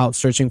really about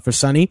searching for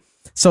Sonny.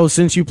 So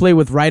since you play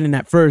with Raiden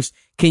at first,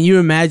 can you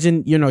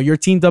imagine, you know, you're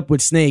teamed up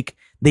with Snake,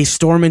 they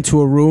storm into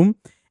a room,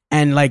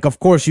 and like, of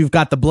course, you've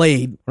got the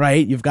blade,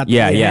 right? You've got the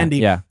blade handy.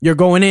 Yeah. You're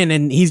going in,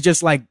 and he's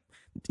just like,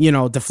 you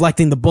know,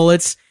 deflecting the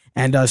bullets,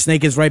 and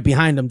Snake is right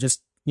behind him,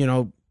 just, you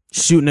know,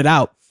 shooting it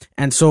out.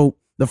 And so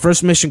the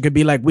first mission could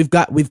be like, we've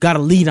got a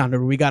lead on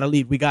her. We got a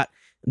lead. We got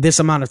this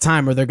amount of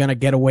time, or they're gonna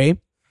get away.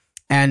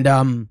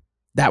 And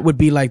that would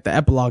be like the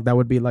epilogue. That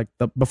would be like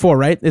the before,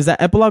 right? Is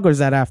that epilogue or is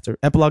that after?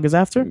 Epilogue is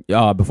after?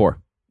 Before.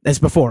 It's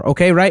before.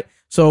 Okay, right?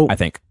 So I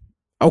think.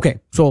 Okay,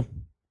 so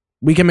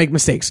we can make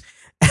mistakes.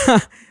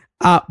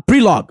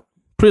 Prelogue.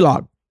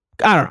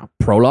 I don't know.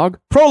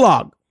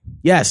 Prologue.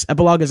 Yes,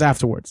 epilogue is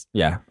afterwards.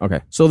 Yeah.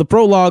 Okay. So the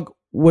prologue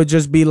would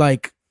just be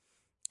like,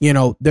 you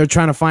know, they're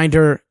trying to find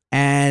her,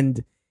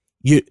 and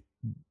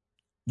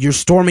you're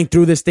storming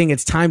through this thing.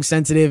 It's time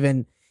sensitive,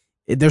 and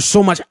there's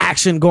so much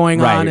action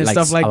going on and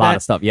stuff like that. A lot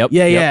of stuff. Yep.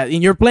 Yeah.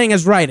 And you're playing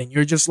as Raiden.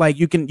 You're just like,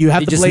 you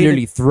have to just play.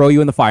 literally throw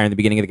you in the fire in the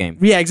beginning of the game.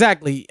 Yeah,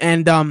 exactly.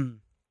 And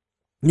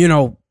you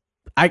know,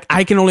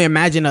 I can only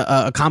imagine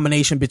a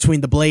combination between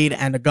the blade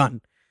and a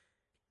gun.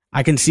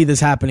 I can see this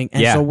happening.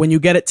 And so when you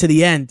get it to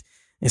the end,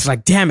 it's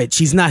like, damn it,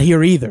 she's not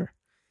here either.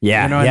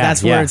 Yeah. You know, and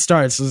that's where it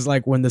starts. It's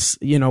like when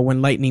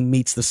when lightning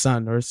meets the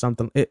sun or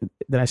something. Did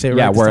I say it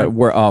right? Yeah,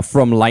 we're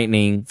from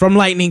lightning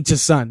to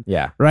sun.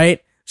 Yeah.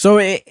 Right? So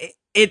it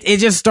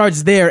just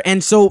starts there.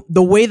 And so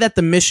the way that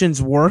the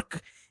missions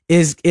work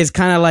is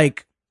kind of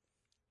like,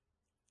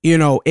 you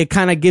know, it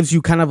kind of gives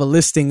you kind of a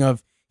listing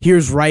of,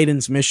 here's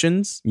Raiden's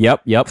missions.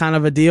 Yep. Kind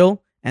of a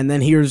deal. And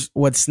then here's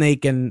what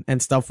Snake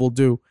and stuff will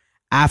do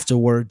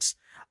afterwards.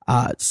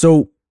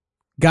 So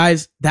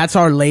guys, that's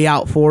our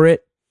layout for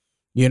it.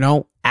 You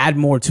know, add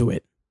more to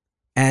it.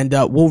 And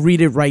we'll read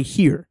it right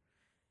here.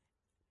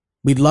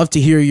 We'd love to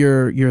hear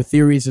your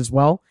theories as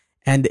well,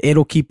 and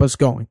it'll keep us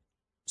going.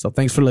 So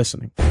thanks for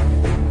listening.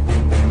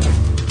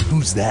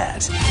 Who's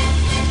that?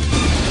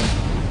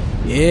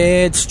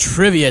 It's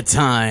trivia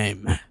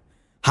time.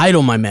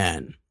 Heidel, my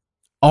man,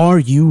 are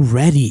you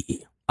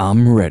ready?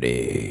 I'm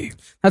ready.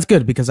 That's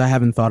good, because I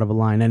haven't thought of a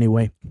line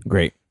anyway.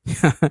 Great.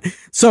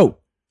 So,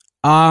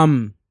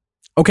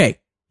 okay,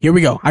 here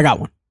we go. I got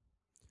one.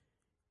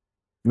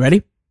 You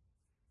ready?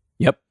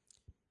 Yep.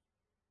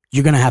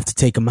 You're going to have to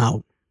take him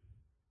out.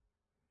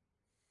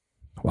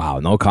 Wow,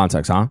 no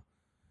context, huh?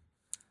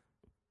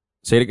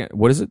 Say it again.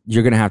 What is it?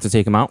 You're going to have to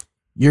take him out?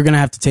 You're going to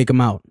have to take him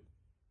out.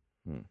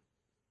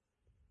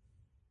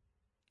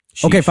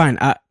 Sheesh. Okay, fine.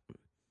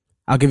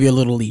 I'll give you a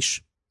little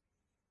leash.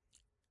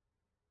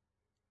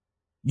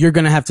 You're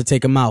going to have to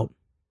take him out.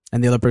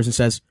 And the other person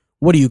says,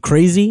 what are you,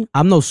 crazy?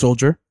 I'm no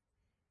soldier.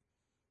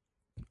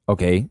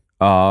 Okay.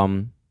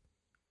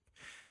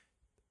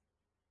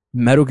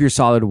 Metal Gear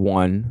Solid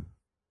 1,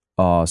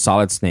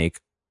 Solid Snake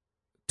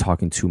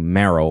talking to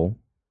Meryl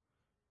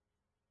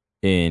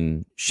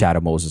in Shadow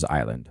Moses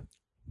Island.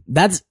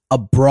 That's a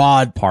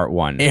broad Part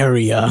 1.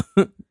 area.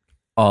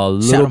 a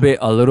little bit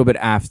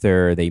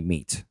after they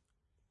meet.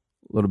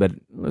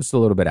 Just a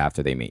little bit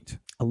after they meet.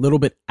 a little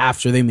bit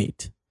after they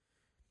meet.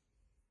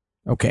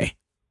 Okay.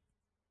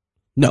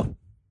 No.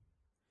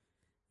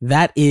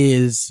 That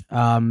is,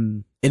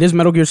 it is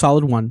Metal Gear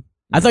Solid 1.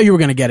 I thought you were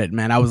going to get it,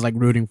 man. I was like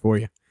rooting for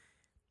you.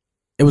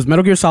 It was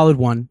Metal Gear Solid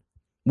 1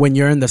 when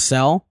you're in the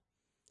cell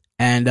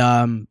and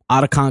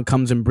Otacon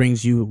comes and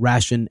brings you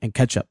ration and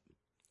ketchup.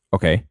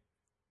 Okay.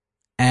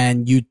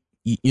 And you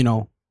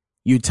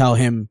tell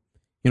him,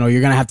 you're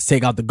going to have to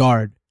take out the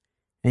guard.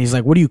 And he's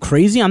like, what are you,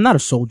 crazy? I'm not a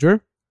soldier.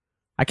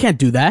 I can't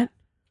do that.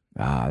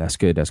 Ah, that's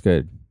good.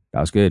 That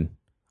was good.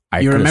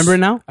 You remember it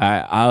now?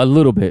 A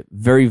little bit.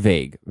 Very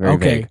vague. Very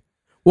vague.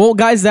 Well,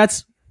 guys,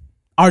 that's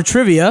our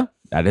trivia.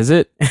 That is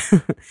it.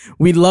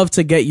 We'd love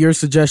to get your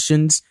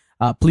suggestions.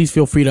 Please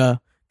feel free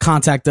to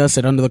contact us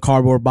at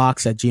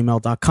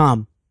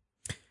underthecardboardbox@gmail.com.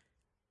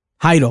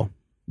 Heido.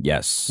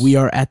 Yes. We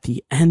are at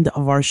the end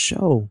of our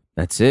show.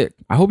 That's it.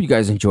 I hope you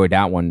guys enjoyed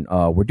that one.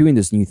 We're doing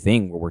this new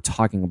thing where we're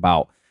talking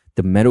about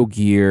the Metal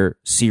Gear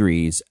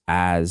series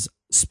as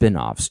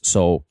spin-offs.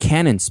 So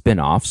canon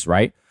spin-offs,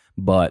 right?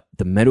 But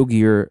the Metal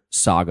Gear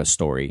Saga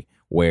story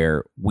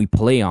where we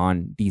play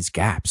on these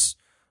gaps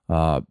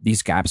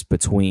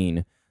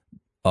between,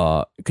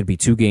 it could be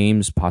 2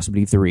 games,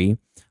 possibly 3.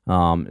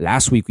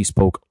 Last week we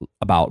spoke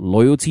about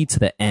Loyalty to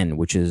the End,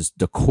 which is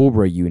the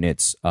Cobra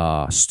unit's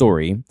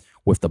story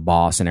with the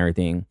boss and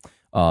everything.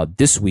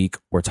 This week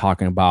we're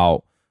talking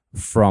about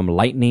From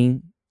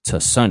Lightning to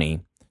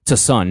Sun,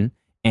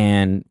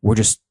 and we're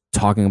just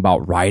talking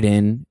about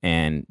Raiden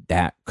and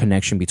that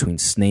connection between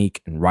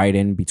Snake and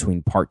Raiden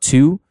between part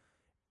 2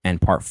 and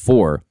part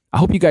 4. I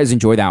hope you guys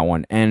enjoy that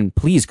one. And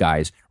please,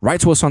 guys,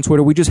 write to us on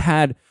Twitter. We just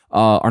had,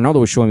 Arnaldo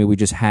was showing me, we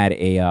just had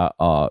a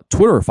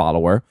Twitter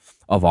follower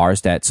of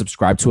ours that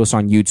subscribed to us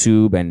on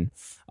YouTube. And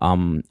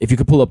if you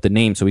could pull up the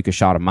name so we could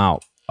shout him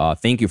out,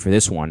 thank you for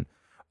this one,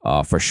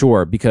 for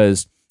sure.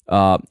 Because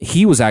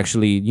he was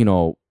actually,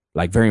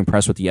 like very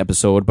impressed with the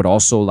episode, but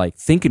also like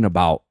thinking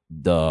about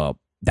the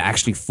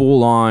actually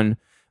full on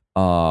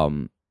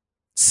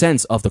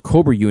sense of the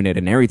Cobra unit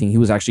and everything. He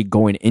was actually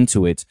going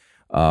into it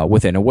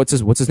with it. And what's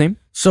his name?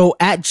 So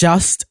at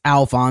Just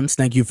Alphonse,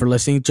 thank you for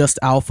listening. Just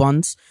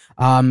Alphonse,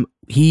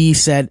 he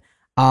said,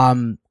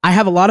 I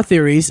have a lot of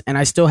theories and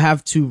I still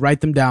have to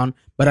write them down,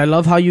 but I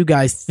love how you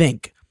guys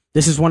think.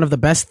 This is one of the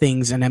best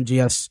things in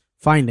MGS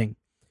finding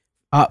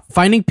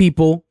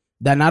people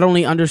that not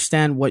only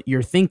understand what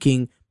you're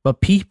thinking, but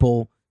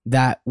people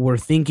that were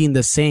thinking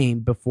the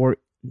same before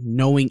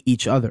knowing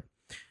each other.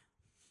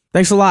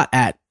 Thanks a lot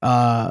at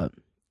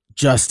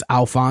Just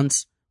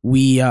Alphonse.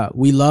 We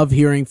love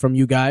hearing from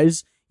you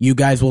guys. You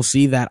guys will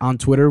see that on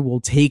Twitter. We'll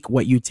take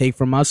what you take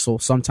from us. So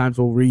sometimes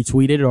we'll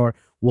retweet it or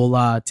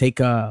we'll take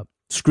a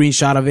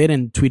screenshot of it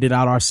and tweet it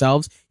out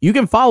ourselves. You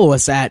can follow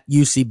us at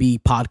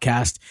UCB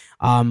Podcast,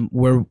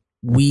 where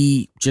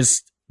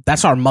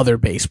that's our mother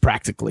base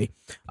practically.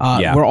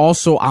 We're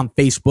also on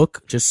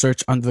Facebook. Just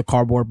search Under the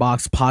Cardboard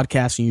Box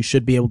Podcast and you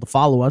should be able to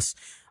follow us.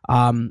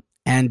 And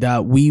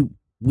we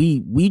really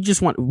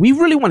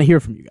want to hear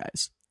from you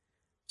guys.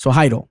 So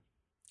Heido,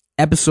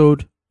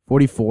 episode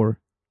 44,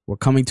 we're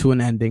coming to an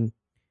ending.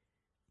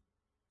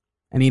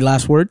 Any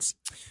last words?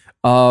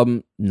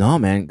 No,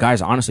 man,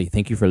 guys, honestly,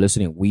 thank you for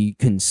listening. We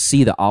can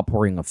see the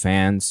outpouring of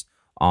fans.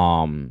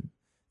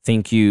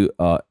 Thank you,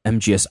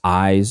 MGO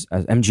Eyes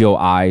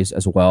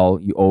as well.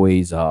 You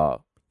always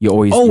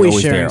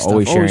sharing stuff,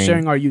 always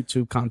sharing our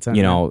YouTube content.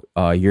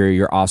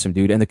 You're awesome,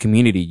 dude. And the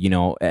community,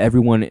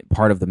 everyone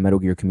part of the Metal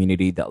Gear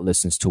community that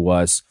listens to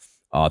us.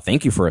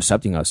 Thank you for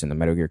accepting us in the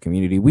Metal Gear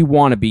community. We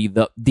want to be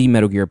the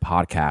Metal Gear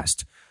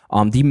podcast,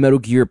 the Metal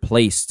Gear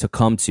place to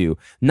come to,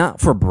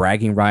 not for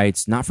bragging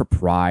rights, not for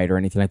pride or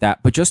anything like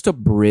that, but just to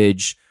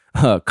bridge,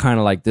 kind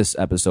of like this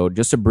episode,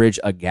 just to bridge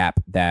a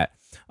gap that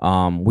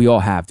we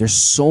all have. There's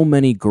so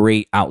many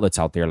great outlets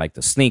out there, like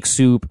the Snake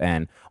Soup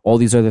and all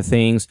these other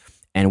things,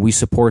 and we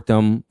support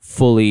them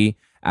fully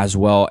as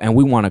well. And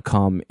we want to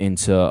come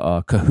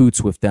into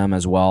cahoots with them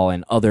as well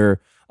and other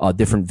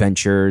different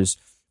ventures.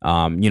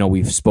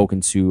 We've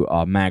spoken to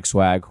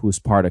Magswag, who's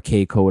part of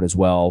K-Code as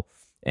well,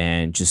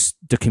 and just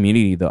the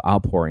community, the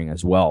outpouring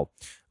as well.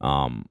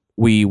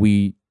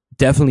 We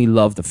definitely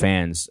love the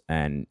fans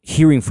and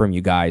hearing from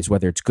you guys,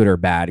 whether it's good or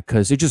bad,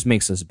 because it just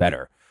makes us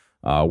better.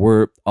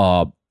 We're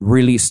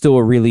still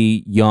a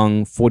really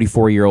young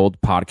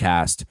 44-year-old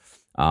podcast.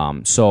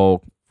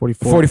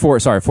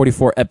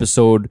 44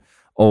 episode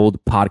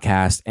old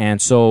podcast.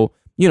 And so,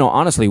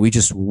 honestly, we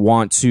just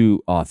want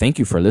to thank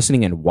you for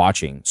listening and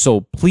watching.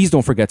 So please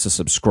don't forget to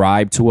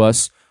subscribe to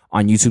us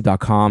on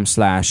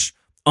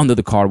youtube.com/Under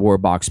the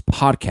Cardboard Box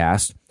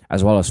Podcast,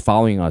 as well as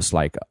following us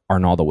like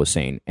Arnaldo was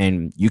saying.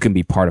 And you can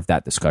be part of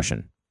that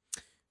discussion.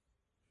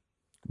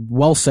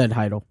 Well said,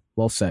 Heido.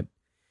 Well said.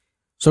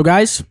 So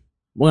guys,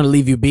 we're going to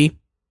leave you be.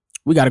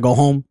 We got to go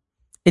home.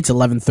 It's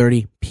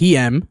 11:30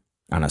 p.m.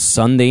 on a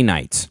Sunday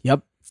night.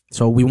 Yep.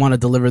 So we want to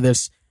deliver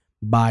this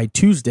by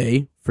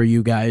Tuesday for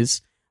you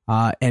guys.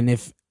 And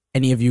if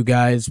any of you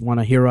guys want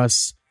to hear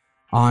us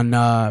on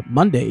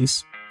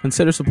Mondays,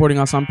 consider supporting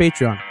us on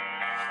Patreon.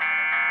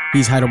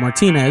 He's Heido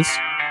Martinez.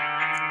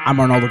 I'm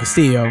Arnaldo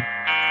Castillo.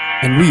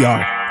 And we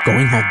are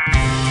going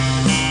home.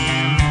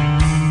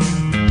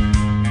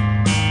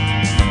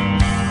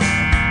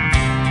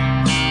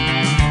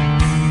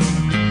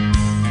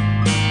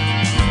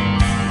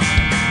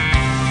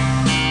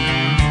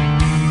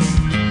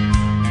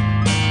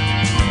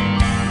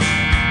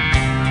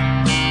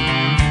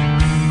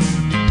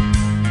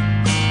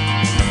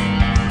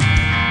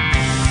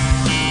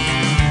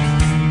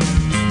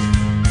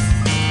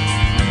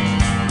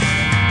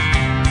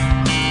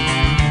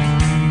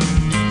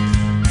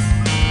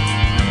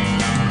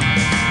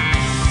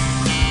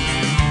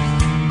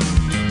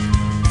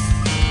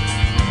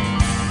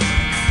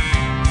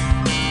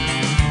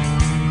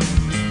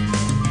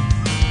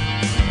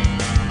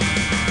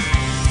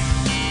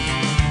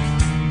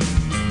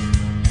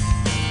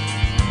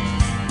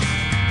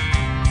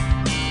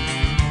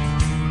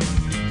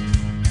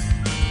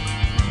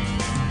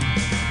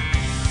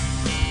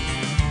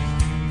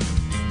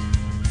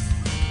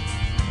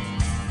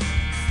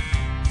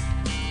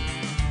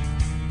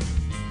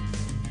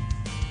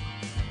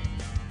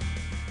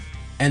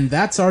 And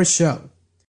that's our show.